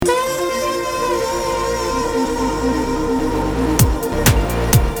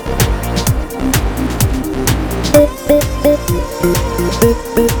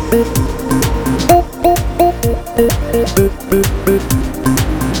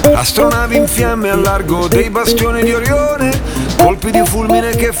Astronavi in fiamme al largo dei bastioni di Orione, colpi di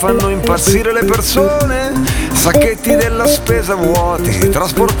fulmine che fanno impazzire le persone, sacchetti della spesa vuoti,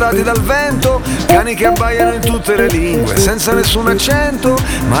 trasportati dal vento, cani che abbaiano in tutte le lingue, senza nessun accento,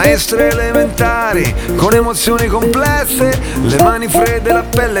 maestre elementari con emozioni complesse, le mani fredde, la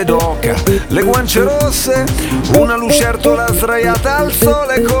pelle d'oca, le guance rosse, una lucertola sdraiata al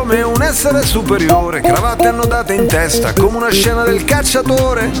sole come un essere superiore, cravatte annodate in testa come una scena del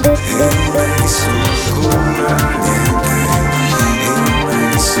cacciatore. E non è solo ancora niente, e non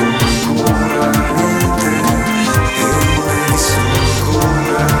è solo ancora niente, e non è solo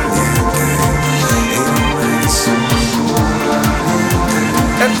ancora niente, e non è solo ancora niente.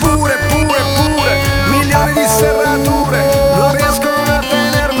 Eppure, milioni di serrature non riescono a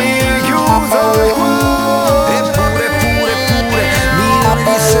tenermi chiuso il cuore. Eppure, milioni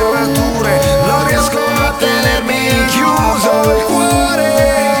di serrature non riescono a tenermi chiuso il cuore.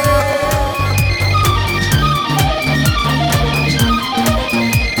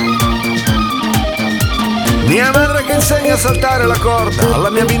 Mia madre che insegna a saltare la corda alla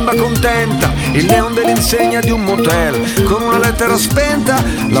mia bimba contenta, il neon dell'insegna di un motel con una lettera spenta,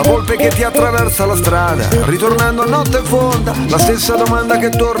 la volpe che ti attraversa la strada ritornando a notte fonda, la stessa domanda che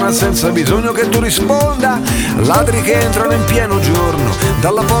torna senza bisogno che tu risponda, ladri che entrano in pieno giorno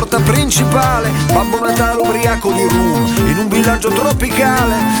dalla porta principale, Babbo Natale ubriaco di rum in un villaggio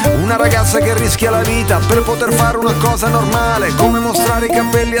tropicale, una ragazza che rischia la vita per poter fare una cosa normale come mostrare i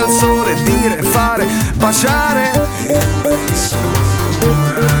capelli al sole, dire, fare, baciare. E non è solo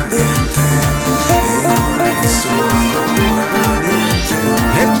ancora niente, e non è solo ancora niente.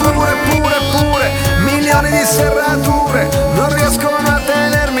 Eppure, milioni di serrature non riescono a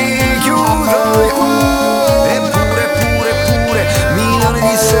tenermi chiuso il cuore. Eppure, milioni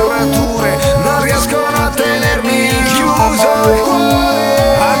di serrature non riescono a tenermi chiuso il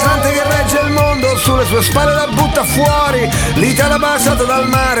cuore. Atlante che regge il mondo sulle sue spalle la butta fuori, l'Italia baciata dal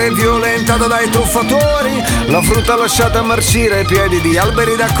mare, violentata dai truffatori, la frutta lasciata marcire ai piedi di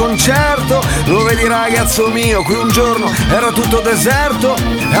alberi da concerto, lo vedi ragazzo mio, qui un giorno era tutto deserto,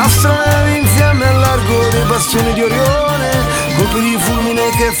 astronavi in fiamme al largo dei bastioni di Orione, colpi di fulmine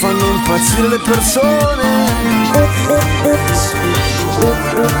che fanno impazzire le persone. E non è solo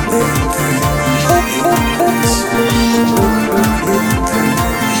ancora niente,